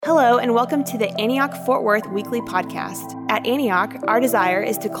Hello, and welcome to the Antioch Fort Worth Weekly Podcast. At Antioch, our desire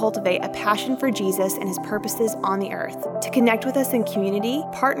is to cultivate a passion for Jesus and his purposes on the earth. To connect with us in community,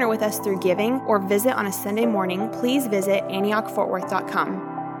 partner with us through giving, or visit on a Sunday morning, please visit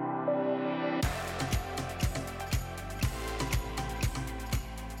AntiochFortWorth.com.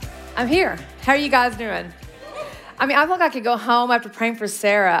 I'm here. How are you guys doing? I feel like I could go home after praying for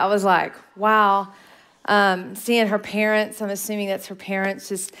Sarah. I was like, wow. Seeing her parents, I'm assuming that's her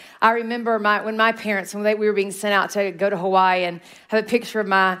parents. I remember when my parents, we were being sent out to go to Hawaii, and have a picture of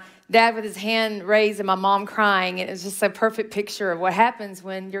my dad with his hand raised and my mom crying. And it was just a perfect picture of what happens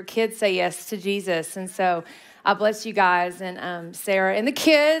when your kids say yes to Jesus. And so I bless you guys and Sarah and the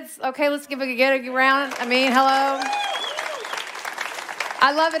kids. Okay, let's give a round. Hello.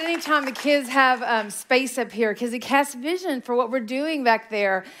 I love it anytime the kids have space up here because it casts vision for what we're doing back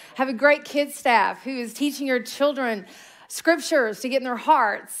there. Have a great kids staff who is teaching your children scriptures to get in their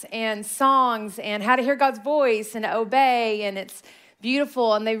hearts and songs and how to hear God's voice and to obey. And it's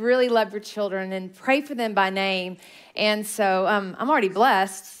beautiful, and they really love your children and pray for them by name. And so I'm already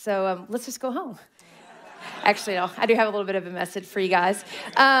blessed, so let's just go home. Actually, no, I do have a little bit of a message for you guys.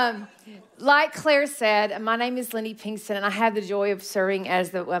 Like Claire said, my name is Lindy Pinkston, and I have the joy of serving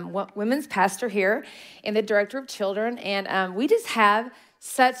as the women's pastor here and the director of children. And we just have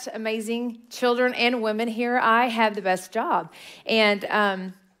such amazing children and women here. I have the best job.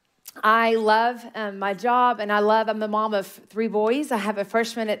 And I love my job, and I'm the mom of 3 boys. I have a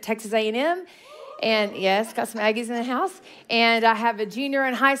freshman at Texas A&M. And yes, got some Aggies in the house. And I have a junior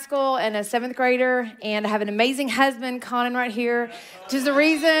in high school and a 7th grader. And I have an amazing husband, Conan, right here. Which is the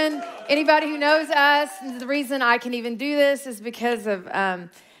reason, anybody who knows us, the reason I can even do this is because of him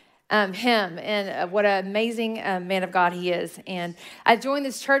and what an amazing man of God he is. And I joined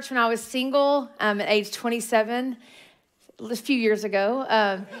this church when I was single at age 27. A few years ago,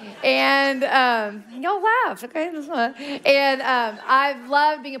 y'all laugh, okay? And I've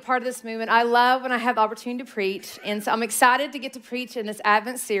loved being a part of this movement. I love when I have the opportunity to preach, and so I'm excited to get to preach in this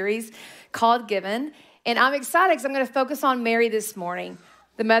Advent series called Given. And I'm excited because I'm going to focus on Mary this morning,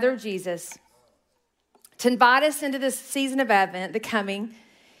 the mother of Jesus, to invite us into this season of Advent, the coming.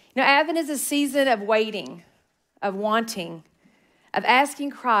 Advent is a season of waiting, of wanting, of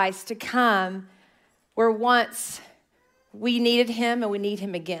asking Christ to come where once we needed him and we need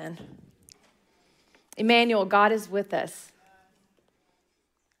him again. Emmanuel, God is with us.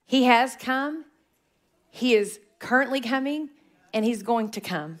 He has come, he is currently coming, and he's going to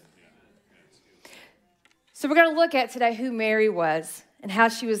come. So we're going to look at today who Mary was and how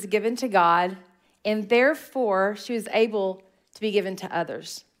she was given to God, and therefore she was able to be given to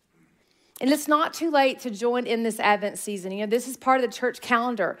others. And it's not too late to join in this Advent season. This is part of the church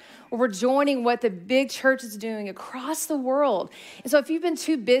calendar where we're joining what the big church is doing across the world. And so if you've been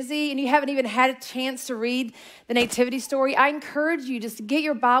too busy and you haven't even had a chance to read the nativity story, I encourage you just to get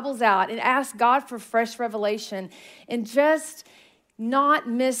your Bibles out and ask God for fresh revelation and just not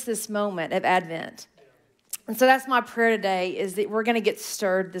miss this moment of Advent. And so that's my prayer today, is that we're going to get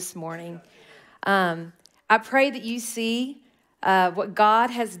stirred this morning. I pray that you see what God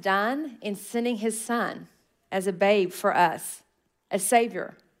has done in sending his son as a babe for us, a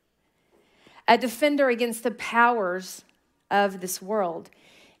savior, a defender against the powers of this world.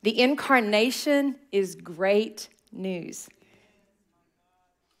 The incarnation is great news.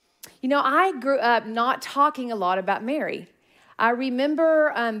 I grew up not talking a lot about Mary. I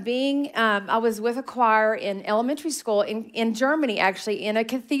remember I was with a choir in elementary school in Germany, actually, in a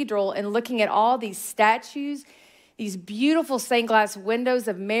cathedral, and looking at all these statues, these beautiful stained glass windows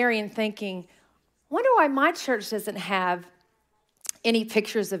of Mary, and thinking, I wonder why my church doesn't have any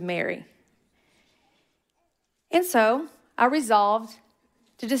pictures of Mary. And so I resolved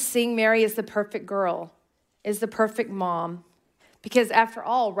to just sing Mary as the perfect girl, as the perfect mom. Because after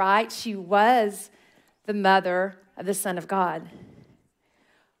all, right, she was the mother of the Son of God.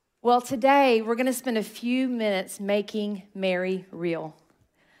 Well, today we're going to spend a few minutes making Mary real.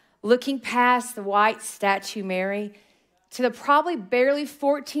 Looking past the white statue Mary to the probably barely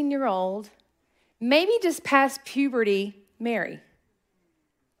 14-year-old, maybe just past puberty Mary.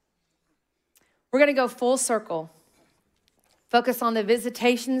 We're going to go full circle. Focus on the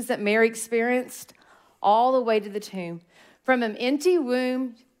visitations that Mary experienced all the way to the tomb. From an empty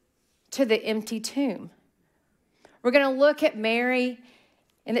womb to the empty tomb. We're going to look at Mary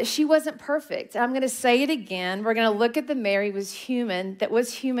and that she wasn't perfect. I'm going to say it again. We're going to look at the Mary that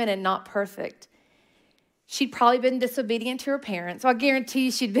was human and not perfect. She'd probably been disobedient to her parents. I guarantee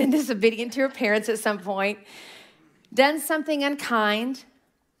you she'd been disobedient to her parents at some point. Done something unkind.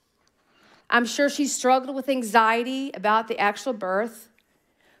 I'm sure she struggled with anxiety about the actual birth.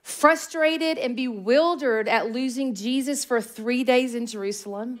 frustrated and bewildered at losing Jesus for 3 days in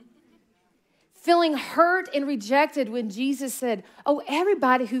Jerusalem, feeling hurt and rejected when Jesus said, "Oh,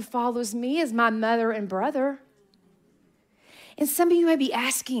 everybody who follows me is my mother and brother." And some of you may be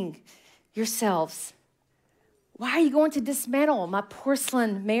asking yourselves, why are you going to dismantle my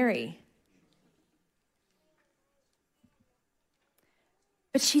porcelain Mary?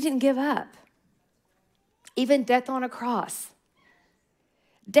 But she didn't give up, even death on a cross.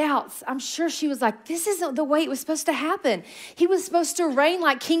 Doubts, I'm sure she was like, this isn't the way it was supposed to happen. He was supposed to reign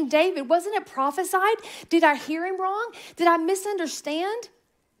like King David. Wasn't it prophesied? Did I hear him wrong? Did I misunderstand?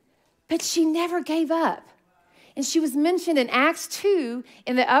 But she never gave up. And she was mentioned in Acts 2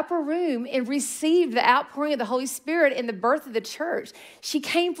 in the upper room and received the outpouring of the Holy Spirit in the birth of the church. She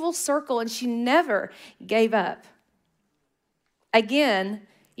came full circle and she never gave up. Again,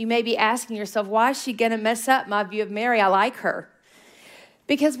 you may be asking yourself, why is she going to mess up my view of Mary? I like her.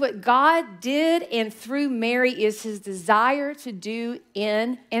 Because what God did and through Mary is his desire to do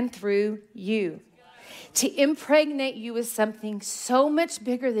in and through you. To impregnate you with something so much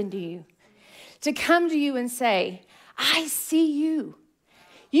bigger than you. To come to you and say, I see you.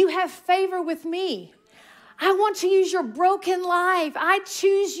 You have favor with me. I want to use your broken life. I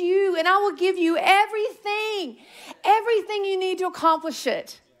choose you and I will give you everything you need to accomplish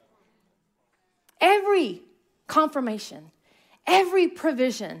it. Every confirmation, every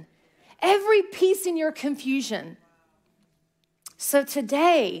provision, every piece in your confusion. So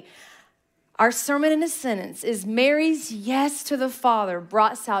today, our sermon in a sentence is Mary's yes to the Father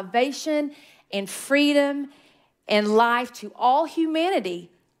brought salvation and freedom and life to all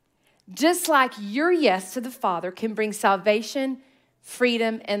humanity, just like your yes to the Father can bring salvation,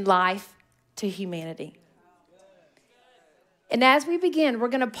 freedom, and life to humanity. And as we begin, we're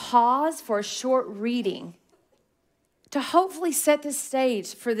going to pause for a short reading to hopefully set the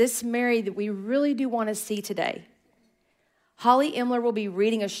stage for this Mary that we really do want to see today. Holly Imler will be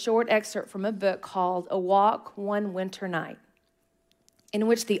reading a short excerpt from a book called A Walk One Winter Night, in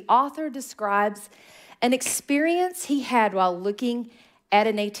which the author describes an experience he had while looking at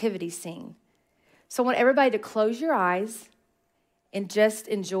a nativity scene. So I want everybody to close your eyes and just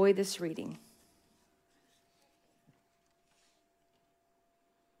enjoy this reading.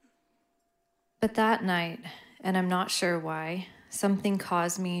 But that night, and I'm not sure why, something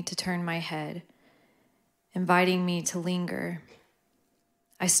caused me to turn my head, inviting me to linger.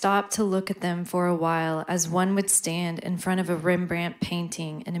 I stopped to look at them for a while as one would stand in front of a Rembrandt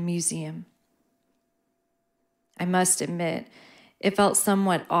painting in a museum. I must admit, it felt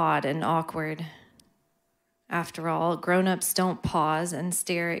somewhat odd and awkward. After all, grown-ups don't pause and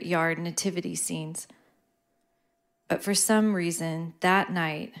stare at yard nativity scenes. But for some reason, that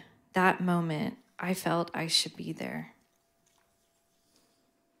night, that moment, I felt I should be there.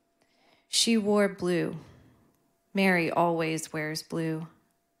 She wore blue. Mary always wears blue.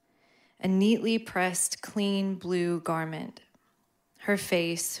 A neatly pressed, clean blue garment. Her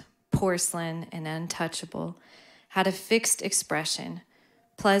face, porcelain and untouchable, had a fixed expression,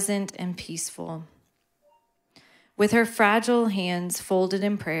 pleasant and peaceful. With her fragile hands folded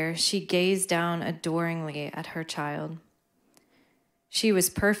in prayer, she gazed down adoringly at her child. She was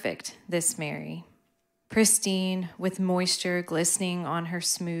perfect, this Mary, pristine, with moisture glistening on her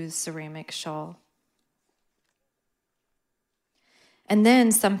smooth ceramic shawl. And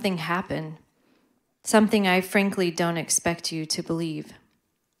then something happened, something I frankly don't expect you to believe.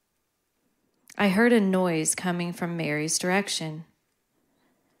 I heard a noise coming from Mary's direction.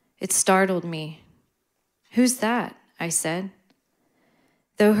 It startled me. "Who's that?" I said.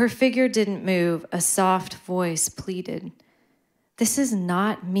 Though her figure didn't move, a soft voice pleaded. "This is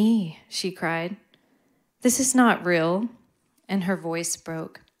not me," she cried. "This is not real." And her voice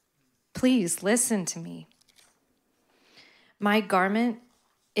broke. "Please listen to me. My garment,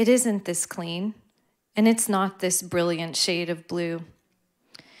 it isn't this clean, and it's not this brilliant shade of blue.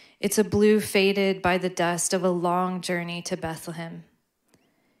 It's a blue faded by the dust of a long journey to Bethlehem.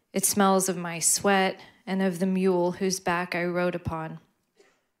 It smells of my sweat and of the mule whose back I rode upon.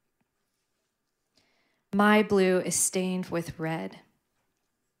 My blue is stained with red,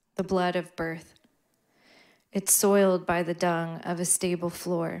 the blood of birth. It's soiled by the dung of a stable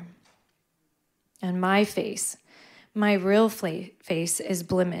floor. And my face, my real face, is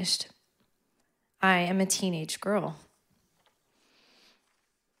blemished. I am a teenage girl.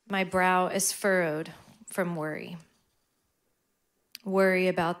 My brow is furrowed from worry. Worry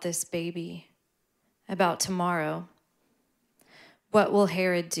about this baby, about tomorrow. What will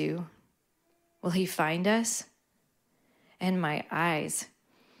Herod do? Will he find us? And my eyes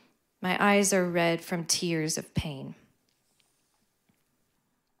are red from tears of pain.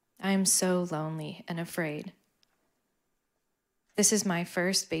 I am so lonely and afraid. This is my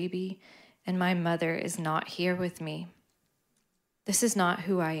first baby, and my mother is not here with me. This is not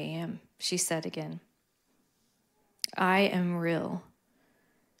who I am, she said again. I am real.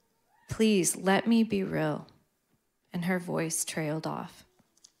 Please let me be real. And her voice trailed off.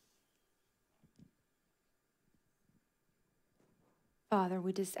 Father,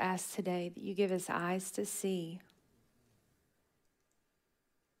 we just ask today that you give us eyes to see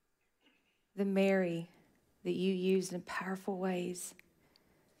the Mary that you used in powerful ways,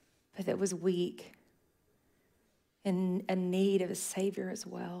 but that was weak and in need of a Savior as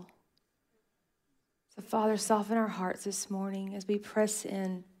well. So, Father, soften our hearts this morning as we press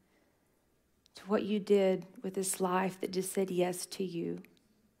in to what you did with this life that just said yes to you.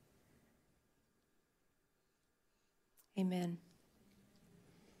 Amen.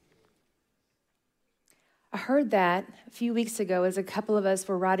 I heard that a few weeks ago as a couple of us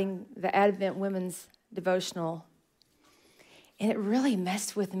were writing the Advent Women's Devotional, and it really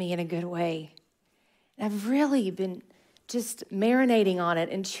messed with me in a good way. And I've really been just marinating on it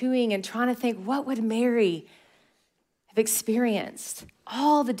and chewing and trying to think, what would Mary have experienced?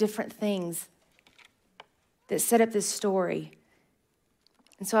 All the different things that set up this story.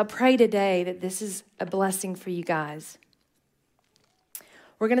 And so I pray today that this is a blessing for you guys.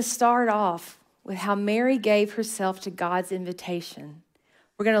 We're going to start off with how Mary gave herself to God's invitation.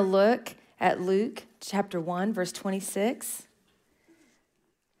 We're going to look at Luke chapter 1, verse 26.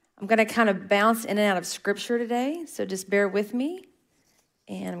 I'm going to kind of bounce in and out of scripture today, so just bear with me.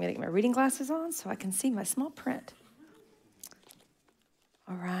 And I'm going to get my reading glasses on so I can see my small print.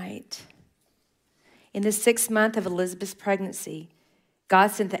 All right. In the 6th month of Elizabeth's pregnancy,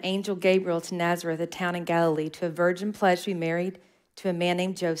 God sent the angel Gabriel to Nazareth, a town in Galilee, to a virgin pledged to be married to a man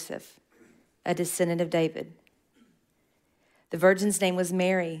named Joseph, a descendant of David. The virgin's name was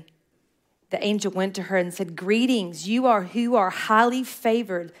Mary. The angel went to her and said, "Greetings, you are who are highly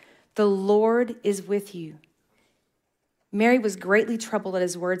favored. The Lord is with you." Mary was greatly troubled at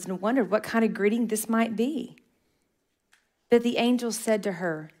his words and wondered what kind of greeting this might be. But the angel said to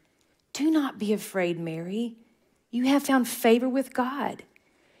her, "Do not be afraid, Mary. You have found favor with God.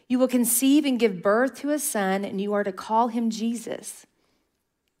 You will conceive and give birth to a son, and you are to call him Jesus.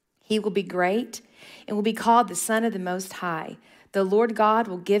 He will be great and will be called the Son of the Most High. The Lord God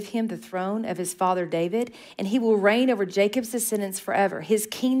will give him the throne of his father David, and he will reign over Jacob's descendants forever. His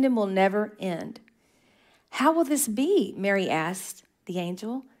kingdom will never end." "How will this be?" Mary asked the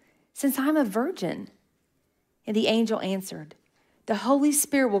angel, "since I'm a virgin?" And the angel answered, "The Holy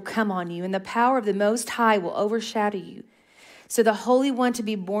Spirit will come on you, and the power of the Most High will overshadow you. So the Holy One to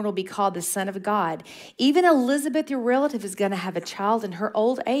be born will be called the Son of God. Even Elizabeth, your relative, is going to have a child in her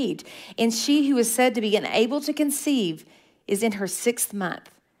old age, and she who is said to be unable to conceive is in her 6th month.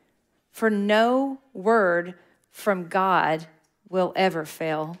 For no word from God will ever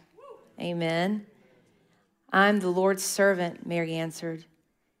fail." Amen. "I'm the Lord's servant," Mary answered.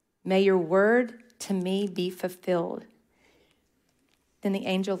 "May your word to me be fulfilled." Then the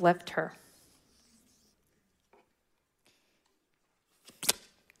angel left her.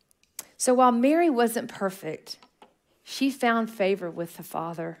 So while Mary wasn't perfect, she found favor with the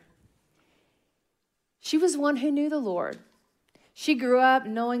Father. She was one who knew the Lord. She grew up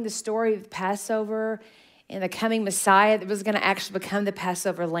knowing the story of Passover and the coming Messiah that was going to actually become the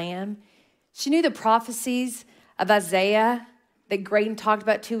Passover lamb. She knew the prophecies of Isaiah that Graydon talked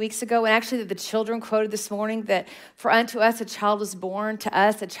about 2 weeks ago, and actually that the children quoted this morning, that for unto us a child was born, to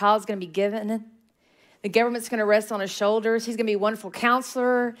us a child is going to be given. The government's going to rest on his shoulders. He's going to be a wonderful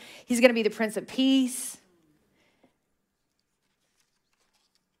counselor. He's going to be the Prince of Peace.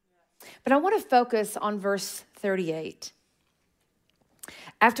 But I want to focus on verse 38.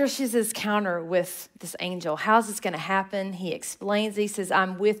 After she's this encounter with this angel, how's this going to happen? He explains, he says,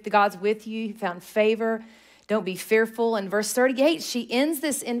 God's with you. You found favor. Don't be fearful. In verse 38, she ends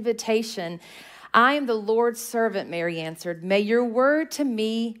this invitation. "I am the Lord's servant," Mary answered. "May your word to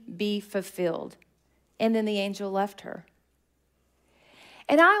me be fulfilled." And then the angel left her.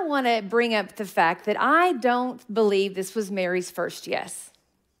 And I want to bring up the fact that I don't believe this was Mary's first yes.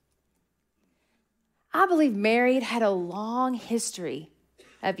 I believe Mary had a long history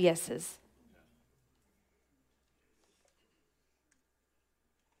of yeses.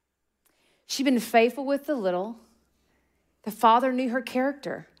 She'd been faithful with the little. The Father knew her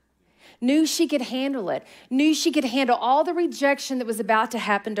character, knew she could handle it, knew she could handle all the rejection that was about to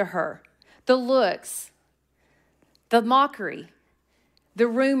happen to her, the looks, the mockery, the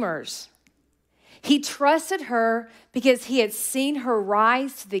rumors. He trusted her because he had seen her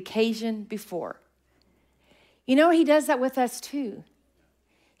rise to the occasion before. You know, he does that with us too.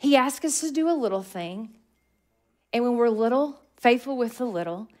 He asks us to do a little thing. And when we're faithful with the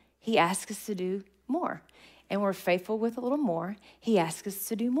little, he asks us to do more. And we're faithful with a little more, he asks us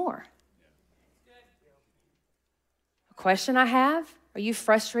to do more. A question I have, are you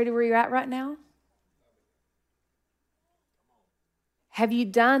frustrated where you're at right now? Have you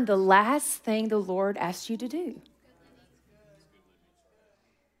done the last thing the Lord asked you to do?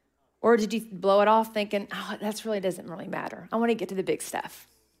 Or did you blow it off thinking, oh, that really doesn't really matter. I want to get to the big stuff.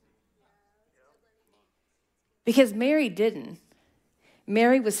 Because Mary didn't.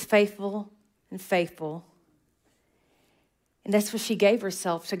 Mary was faithful and faithful. And that's what she gave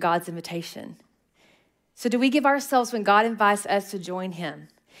herself to God's invitation. So do we give ourselves when God invites us to join him?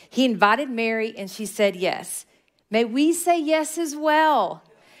 He invited Mary and she said yes. May we say yes as well.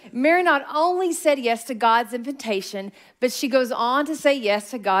 Mary not only said yes to God's invitation, but she goes on to say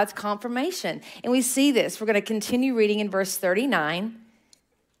yes to God's confirmation. And we see this. We're going to continue reading in verse 39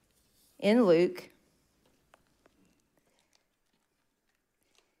 in Luke.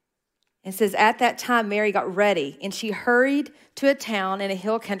 It says, at that time, Mary got ready, and she hurried to a town in a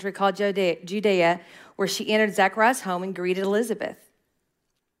hill country called Judea, where she entered Zachariah's home and greeted Elizabeth.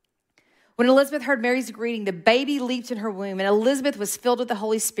 When Elizabeth heard Mary's greeting, the baby leaped in her womb, and Elizabeth was filled with the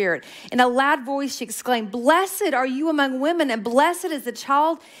Holy Spirit. In a loud voice, she exclaimed, blessed are you among women, and blessed is the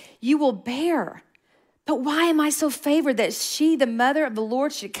child you will bear. But why am I so favored that she, the mother of the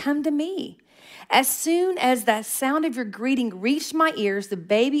Lord, should come to me? As soon as that sound of your greeting reached my ears, the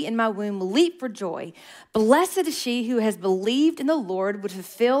baby in my womb leaped for joy. Blessed is she who has believed in the Lord would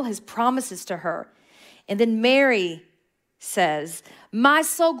fulfill his promises to her. And then Mary says, my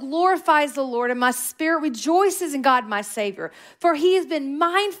soul glorifies the Lord, and my spirit rejoices in God, my Savior, for he has been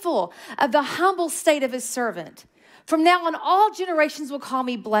mindful of the humble state of his servant. From now on, all generations will call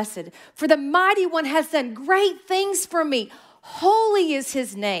me blessed, for the mighty one has done great things for me. Holy is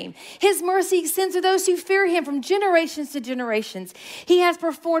his name. His mercy extends to those who fear him from generations to generations. He has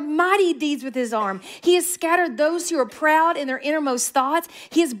performed mighty deeds with his arm. He has scattered those who are proud in their innermost thoughts.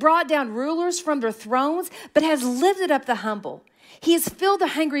 He has brought down rulers from their thrones, but has lifted up the humble. He has filled the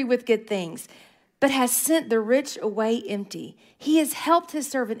hungry with good things, but has sent the rich away empty. He has helped his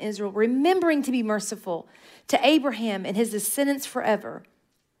servant Israel, remembering to be merciful to Abraham and his descendants forever,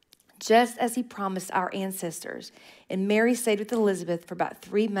 just as he promised our ancestors. And Mary stayed with Elizabeth for about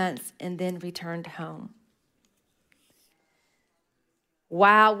 3 months and then returned home.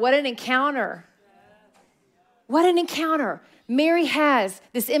 Wow, what an encounter. What an encounter. Mary has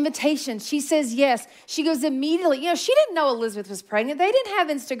this invitation. She says yes. She goes immediately. You know, she didn't know Elizabeth was pregnant. They didn't have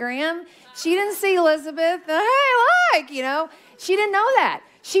Instagram. She didn't see Elizabeth. Hey, she didn't know that.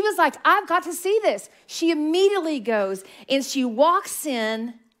 She was like, I've got to see this. She immediately goes and she walks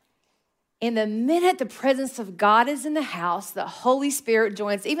in. And the minute the presence of God is in the house, the Holy Spirit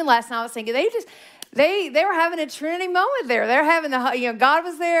joins. Even last night I was thinking, they were having a Trinity moment there. They're having God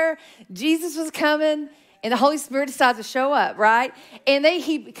was there, Jesus was coming, and the Holy Spirit decides to show up, right? And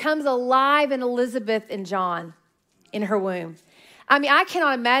he becomes alive in Elizabeth and John in her womb. I mean, I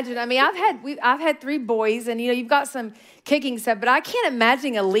cannot imagine. I mean, I've had 3 boys, and you've got some kicking stuff, but I can't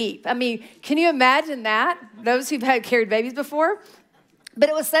imagine a leap. I mean, can you imagine that? Those who've carried babies before. But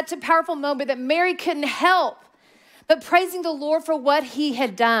it was such a powerful moment that Mary couldn't help but praising the Lord for what he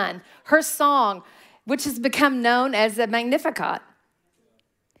had done. Her song, which has become known as the Magnificat.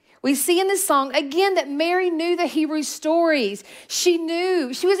 We see in this song, again, that Mary knew the Hebrew stories. She knew,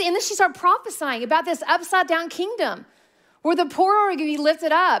 and then she started prophesying about this upside down kingdom where the poor are going to be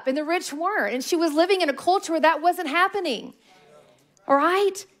lifted up and the rich weren't. And she was living in a culture where that wasn't happening. All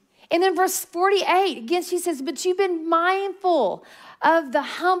right? And then verse 48, again, she says, but you've been mindful of the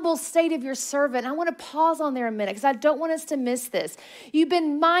humble state of your servant. I want to pause on there a minute because I don't want us to miss this. You've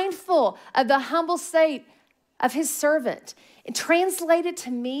been mindful of the humble state of his servant. And translated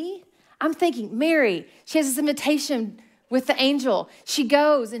to me, I'm thinking, Mary, she has this invitation with the angel. She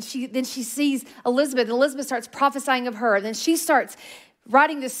goes and then she sees Elizabeth, and Elizabeth starts prophesying of her. And then she starts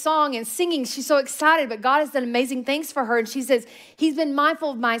writing this song and singing. She's so excited, but God has done amazing things for her. And she says, he's been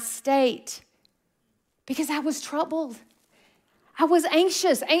mindful of my state because I was troubled. I was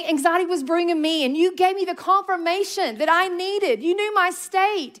anxious. Anxiety was bringing me, and you gave me the confirmation that I needed. You knew my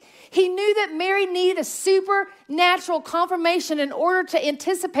state. He knew that Mary needed a supernatural confirmation in order to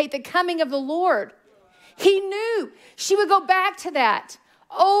anticipate the coming of the Lord. He knew she would go back to that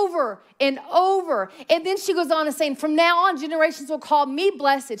over and over. And then she goes on and saying, from now on, generations will call me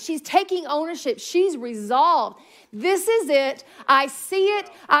blessed. She's taking ownership. She's resolved. This is it. I see it.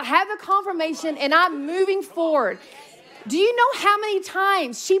 I have the confirmation, and I'm moving forward. Do you know how many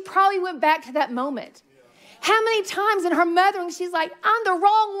times she probably went back to that moment? How many times in her mothering, she's like, I'm the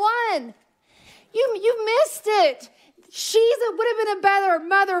wrong one. You missed it. Would have been a better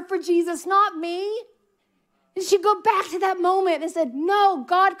mother for Jesus, not me. And she'd go back to that moment and said, no,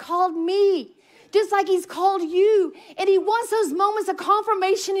 God called me, just like he's called you. And he wants those moments of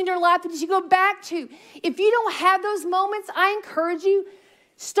confirmation in your life that you go back to. If you don't have those moments, I encourage you,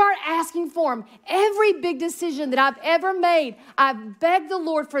 start asking for them. Every big decision that I've ever made, I've begged the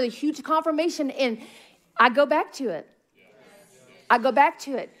Lord for the huge confirmation, and I go back to it. I go back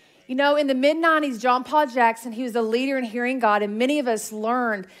to it. You know, in the mid-90s, John Paul Jackson, he was a leader in hearing God, and many of us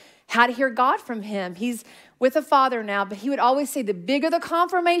learned how to hear God from him. He's with the Father now, but he would always say, the bigger the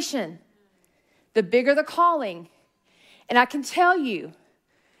confirmation, the bigger the calling. And I can tell you,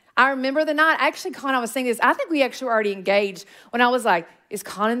 I remember the night, actually, Con, I was saying this, I think we actually were already engaged when I was like, is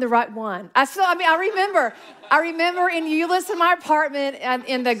Conan the right one? I remember in Euless in my apartment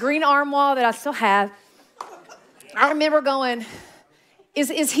in the green armoire that I still have, I remember going,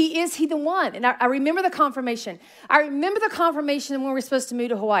 is he the one? And I remember the confirmation. I remember the confirmation when we were supposed to move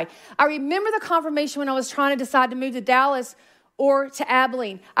to Hawaii. I remember the confirmation when I was trying to decide to move to Dallas or to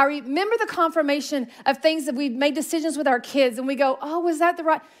Abilene. I remember the confirmation of things that we've made decisions with our kids and we go, oh, was that the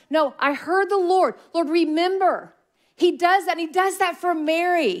right? No, I heard the Lord. Lord, remember. He does that, and he does that for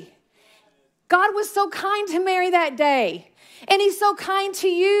Mary. God was so kind to Mary that day, and he's so kind to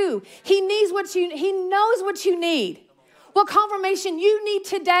you. He knows what you need. What confirmation you need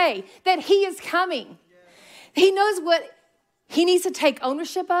today that he is coming. He knows what he needs to take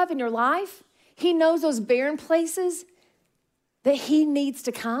ownership of in your life. He knows those barren places that he needs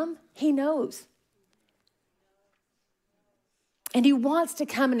to come. He knows. And he wants to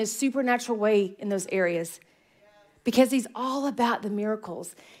come in a supernatural way in those areas because he's all about the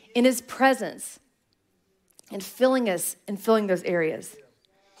miracles in his presence and filling us and filling those areas.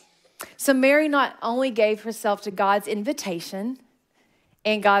 So Mary not only gave herself to God's invitation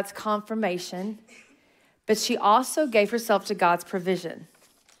and God's confirmation, but she also gave herself to God's provision.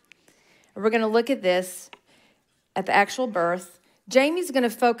 And we're going to look at this at the actual birth. Jamie's going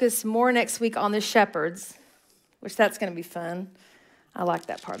to focus more next week on the shepherds, which that's going to be fun. I like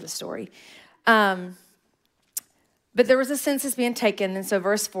that part of the story. But there was a census being taken, and so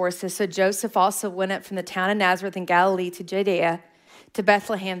verse 4 says, so Joseph also went up from the town of Nazareth in Galilee to Judea, to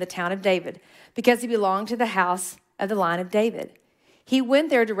Bethlehem, the town of David, because he belonged to the house of the line of David. He went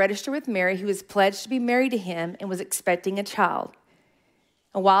there to register with Mary, who was pledged to be married to him and was expecting a child.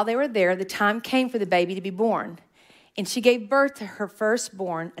 And while they were there, the time came for the baby to be born. And she gave birth to her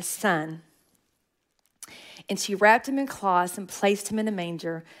firstborn, a son. And she wrapped him in cloths and placed him in a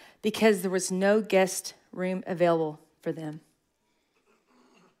manger because there was no guest room available for them.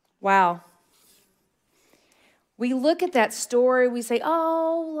 Wow. We look at that story, we say,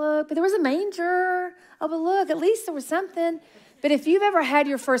 oh, look, but there was a manger. Oh, but look, at least there was something. But if you've ever had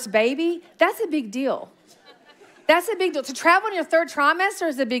your first baby, that's a big deal. That's a big deal. To travel in your third trimester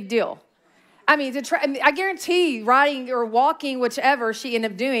is a big deal. I mean, I guarantee riding or walking, whichever she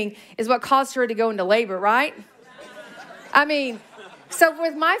ended up doing, is what caused her to go into labor, right? I mean, so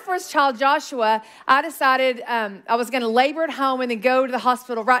with my first child, Joshua, I decided I was going to labor at home and then go to the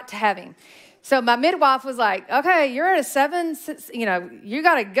hospital right to have him. So my midwife was like, okay, you're at a 7, you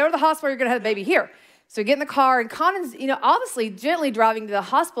got to go to the hospital. You're going to have the baby here. So we get in the car, and Conan's, obviously gently driving to the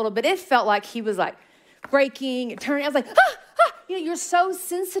hospital, but it felt like he was like braking and turning. I was like, you're so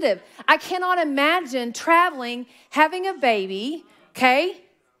sensitive. I cannot imagine traveling, having a baby, okay?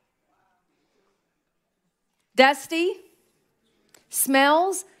 Dusty,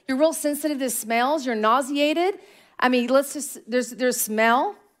 smells. You're real sensitive to smells. You're nauseated. I mean, there's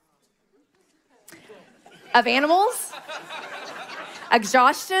smell of animals,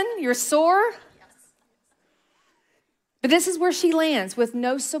 exhaustion, you're sore. But this is where she lands with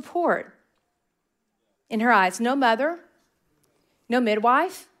no support in her eyes. No mother, no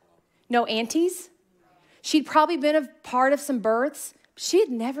midwife, no aunties. She'd probably been a part of some births. She had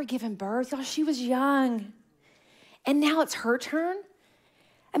never given birth. Oh, she was young. And now it's her turn.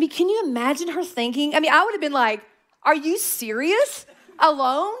 I mean, can you imagine her thinking? I mean, I would have been like, are you serious?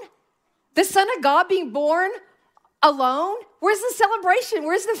 Alone? The Son of God being born alone? Where's the celebration?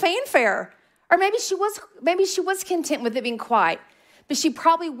 Where's the fanfare? Or maybe she was content with it being quiet, but she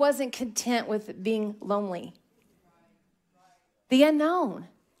probably wasn't content with it being lonely. The unknown.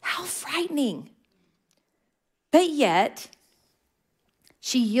 How frightening. But yet,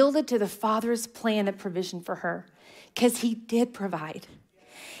 she yielded to the Father's plan of provision for her because he did provide.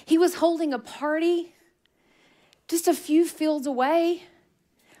 He was holding a party just a few fields away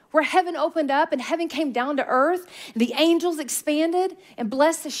where heaven opened up and heaven came down to earth. The angels expanded and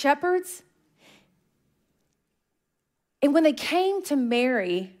blessed the shepherds. And when they came to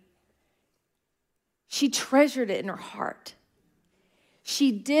Mary, she treasured it in her heart.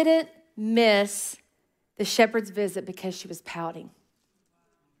 She didn't miss the shepherd's visit because she was pouting.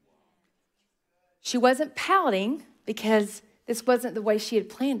 She wasn't pouting because this wasn't the way she had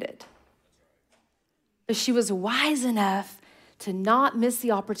planned it. But she was wise enough to not miss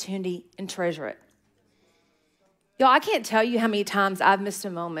the opportunity and treasure it. Y'all, I can't tell you how many times I've missed a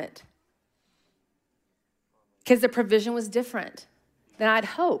moment because the provision was different than I'd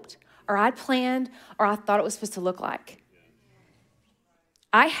hoped, or I'd planned, or I thought it was supposed to look like.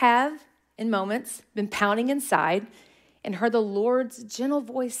 I have, in moments, been pounding inside and heard the Lord's gentle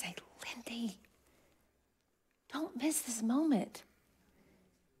voice say, Lindy, don't miss this moment.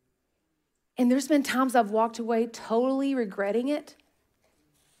 And there's been times I've walked away totally regretting it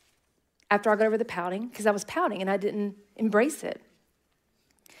after I got over the pouting, because I was pouting and I didn't embrace it.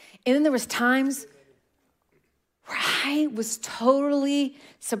 And then there was times where I was totally,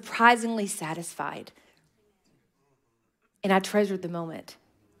 surprisingly satisfied. And I treasured the moment.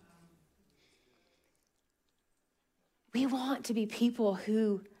 We want to be people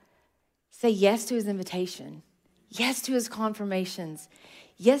who say yes to his invitation, yes to his confirmations,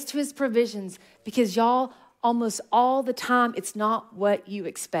 yes to his provisions, because y'all, almost all the time, it's not what you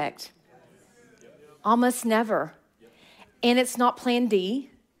expect. Almost never. And it's not plan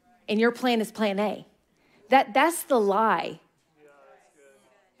D, and your plan is plan A. That's the lie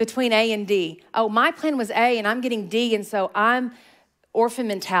between A and D. Oh, my plan was A, and I'm getting D, and so I'm orphan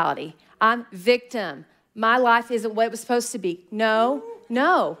mentality. I'm victim. My life isn't what it was supposed to be. No.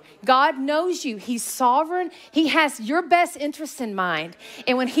 God knows you. He's sovereign. He has your best interest in mind.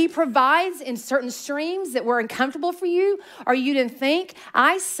 And when he provides in certain streams that were uncomfortable for you or you didn't think,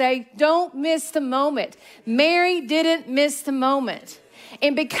 I say, don't miss the moment. Mary didn't miss the moment.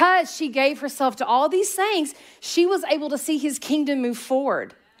 And because she gave herself to all these things, she was able to see his kingdom move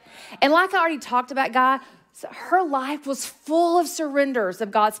forward. And like I already talked about, God, her life was full of surrenders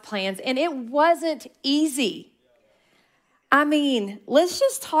of God's plans, and it wasn't easy. I mean, let's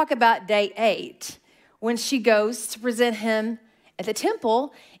just talk about day 8 when she goes to present him at the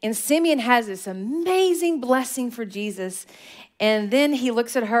temple, and Simeon has this amazing blessing for Jesus. And then he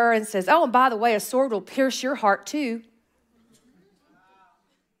looks at her and says, oh, and by the way, a sword will pierce your heart too.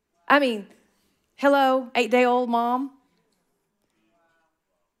 I mean, hello, 8-day-old mom.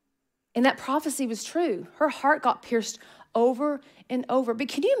 And that prophecy was true. Her heart got pierced over and over. But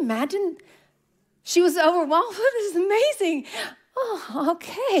can you imagine? She was overwhelmed. This is amazing. Oh,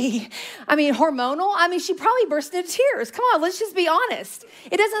 okay. I mean, hormonal. I mean, she probably burst into tears. Come on, let's just be honest.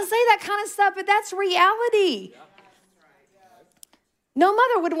 It doesn't say that kind of stuff, but that's reality. No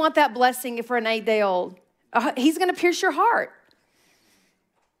mother would want that blessing for an 8-day-old. He's going to pierce your heart.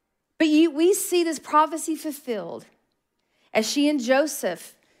 But we see this prophecy fulfilled as she and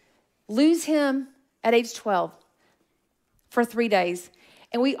Joseph lose him at age 12 for 3 days.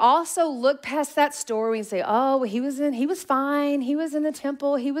 And we also look past that story and say, oh, he was fine. He was in the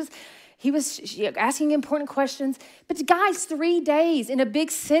temple. He was asking important questions. But guys, 3 days in a big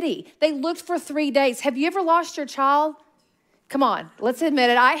city. They looked for 3 days. Have you ever lost your child? Come on, let's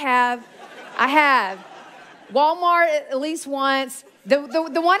admit it. I have. Walmart at least once. The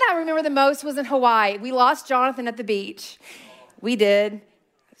one I remember the most was in Hawaii. We lost Jonathan at the beach. We did.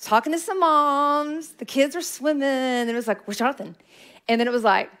 Talking to some moms. The kids are swimming. And it was like, where's Jonathan? And then it was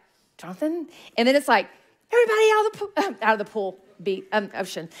like, Jonathan? And then it's like, everybody out of the pool,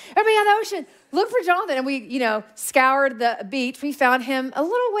 ocean. Everybody out of the ocean, look for Jonathan. And we, scoured the beach. We found him a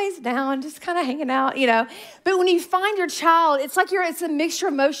little ways down, just kind of hanging out, But when you find your child, it's a mixture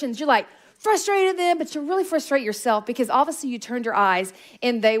of emotions. You're like frustrated then, but you really frustrate yourself because obviously you turned your eyes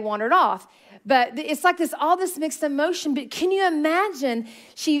and they wandered off. But it's like all this mixed emotion. But can you imagine?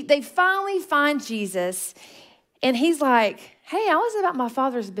 They finally find Jesus, and he's like, hey, I was about my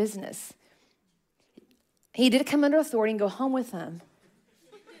Father's business. He did come under authority and go home with him.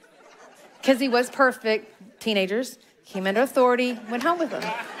 Because he was perfect. Teenagers, came under authority, went home with him.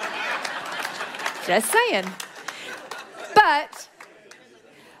 Just saying. But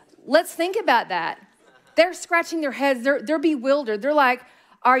let's think about that. They're scratching their heads. They're bewildered. They're like,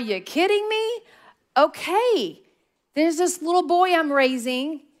 are you kidding me? Okay, there's this little boy I'm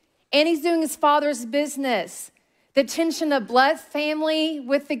raising, and he's doing his Father's business. The tension of blood family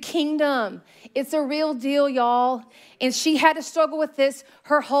with the kingdom. It's a real deal, y'all. And she had to struggle with this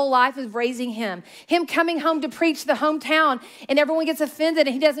her whole life of raising him. Him coming home to preach the hometown, and everyone gets offended,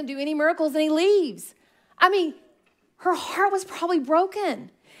 and he doesn't do any miracles, and he leaves. I mean, her heart was probably broken.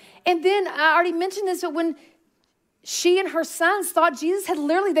 And then I already mentioned this, but when she and her sons thought Jesus had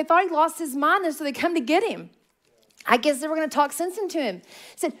they thought he lost his mind, and so they come to get him. I guess they were going to talk sense into him.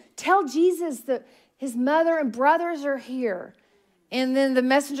 Said, tell Jesus that his mother and brothers are here. And then the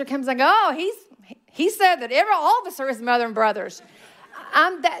messenger comes like, oh, he said that all of us are his mother and brothers.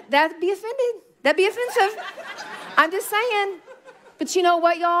 That'd be offended. That'd be offensive. I'm just saying. But you know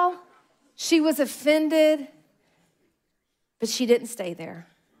what, y'all? She was offended, but she didn't stay there.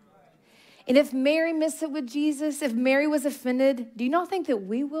 And if Mary missed it with Jesus, if Mary was offended, do you not think that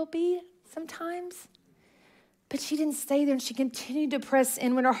we will be sometimes? But she didn't stay there, and she continued to press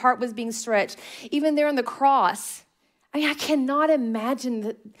in when her heart was being stretched. Even there on the cross, I cannot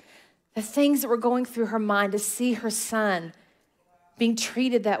imagine the things that were going through her mind to see her son being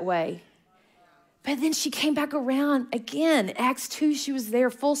treated that way. But then she came back around again. Acts 2, she was there,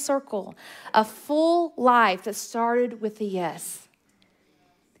 full circle. A full life that started with a yes.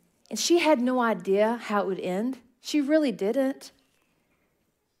 And she had no idea how it would end. She really didn't.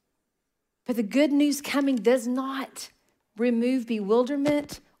 But the good news coming does not remove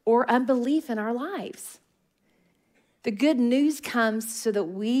bewilderment or unbelief in our lives. The good news comes so that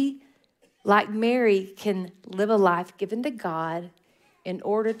we, like Mary, can live a life given to God in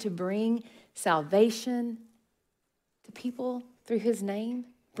order to bring salvation to people through his name,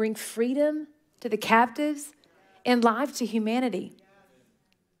 bring freedom to the captives, and life to humanity.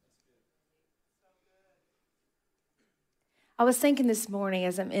 I was thinking this morning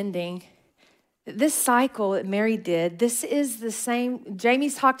as I'm ending, this cycle that Mary did, this is the same.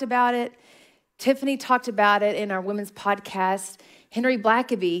 Jamie's talked about it. Tiffany talked about it in our women's podcast. Henry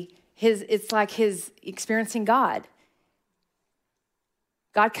Blackaby, it's like his experiencing God.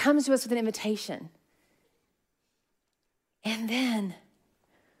 God comes to us with an invitation. And then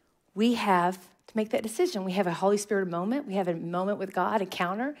we have to make that decision. We have a Holy Spirit moment. We have a moment with God,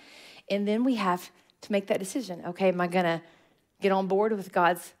 encounter. And then we have to make that decision. Okay, am I going to get on board with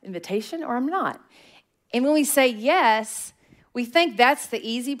God's invitation or I'm not? And when we say yes, we think that's the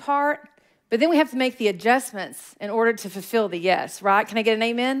easy part, but then we have to make the adjustments in order to fulfill the yes, right? Can I get an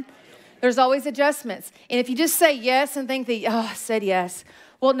amen? There's always adjustments. And if you just say yes and think that, I said yes.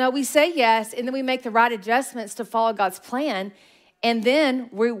 Well, no, we say yes, and then we make the right adjustments to follow God's plan, and then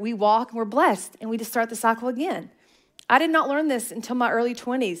we walk and we're blessed, and we just start the cycle again. I did not learn this until my early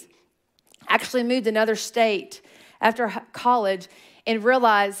 20s. I actually moved to another state after college and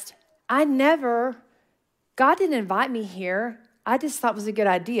realized God didn't invite me here. I just thought it was a good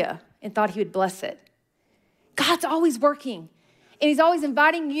idea and thought he would bless it. God's always working, and he's always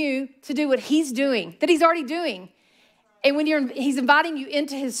inviting you to do what he's doing, that he's already doing. And when he's inviting you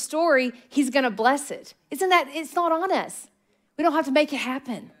into his story, he's going to bless it. It's not on us. We don't have to make it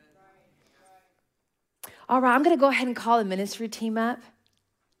happen. All right, I'm going to go ahead and call the ministry team up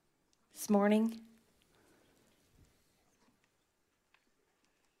this morning.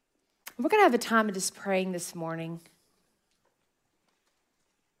 We're going to have a time of just praying this morning.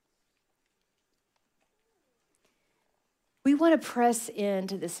 We want to press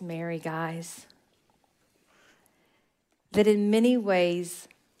into this Mary, guys, that in many ways,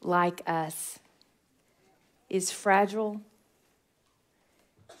 like us, is fragile,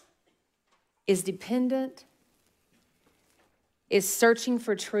 is dependent, is searching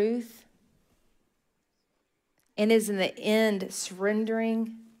for truth, and is in the end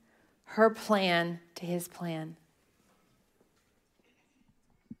surrendering her plan to his plan.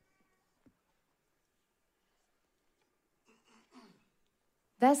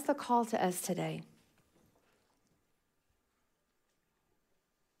 That's the call to us today.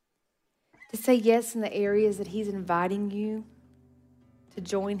 To say yes in the areas that he's inviting you to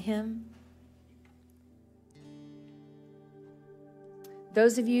join him.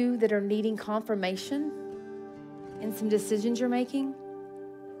 Those of you that are needing confirmation in some decisions you're making,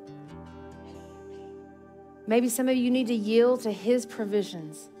 maybe some of you need to yield to his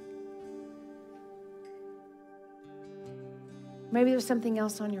provisions. Maybe there's something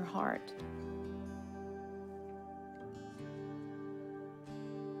else on your heart.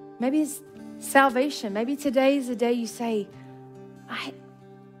 Maybe it's salvation. Maybe today is the day you say, I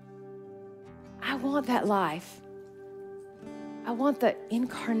want that life. I want the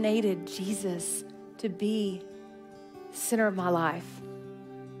incarnated Jesus to be the center of my life.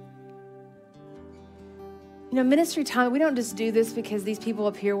 You know, ministry time, we don't just do this because these people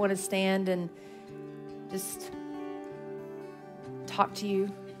up here want to stand and just talk to you,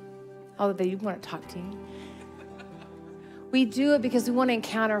 although they do want to talk to you. We do it because we want to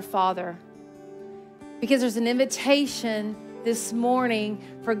encounter Father. Because there's an invitation this morning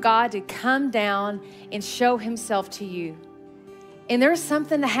for God to come down and show himself to you. And there's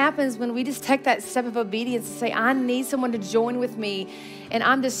something that happens when we just take that step of obedience and say, I need someone to join with me, and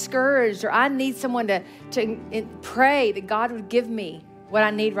I'm discouraged, or I need someone to pray that God would give me what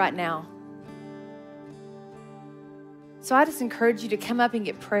I need right now. So I just encourage you to come up and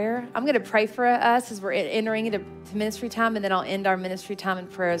get prayer. I'm going to pray for us as we're entering into ministry time, and then I'll end our ministry time in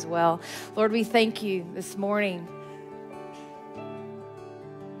prayer as well. Lord, we thank you this morning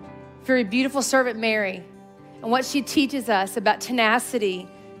for your beautiful servant Mary and what she teaches us about tenacity,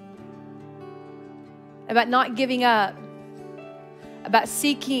 about not giving up, about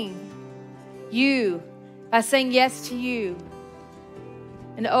seeking you by saying yes to you,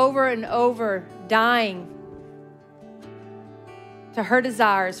 and over dying to her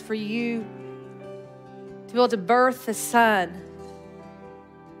desires for you to be able to birth a son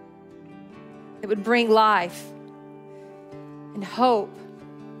that would bring life and hope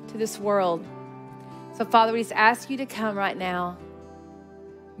to this world. So, Father, we just ask you to come right now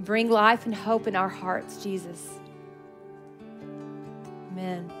and bring life and hope in our hearts, Jesus.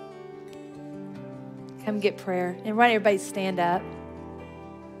 Amen. Come get prayer. And right, everybody stand up.